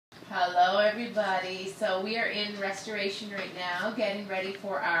Hello everybody. So we are in restoration right now, getting ready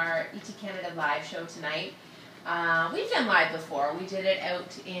for our ET Canada live show tonight. We've done live before. We did it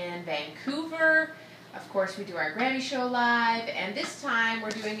out in Vancouver. Of course we do our Grammy show live, and this time we're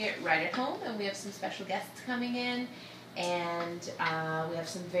doing it right at home, and we have some special guests coming in, and we have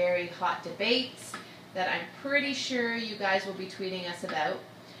some very hot debates that I'm pretty sure you guys will be tweeting us about.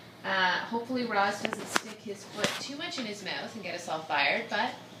 Hopefully Roz doesn't stick his foot too much in his mouth and get us all fired,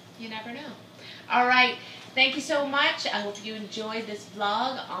 but you never know. All right, thank you so much. I hope you enjoyed this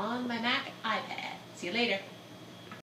vlog on my Mac iPad. See you later.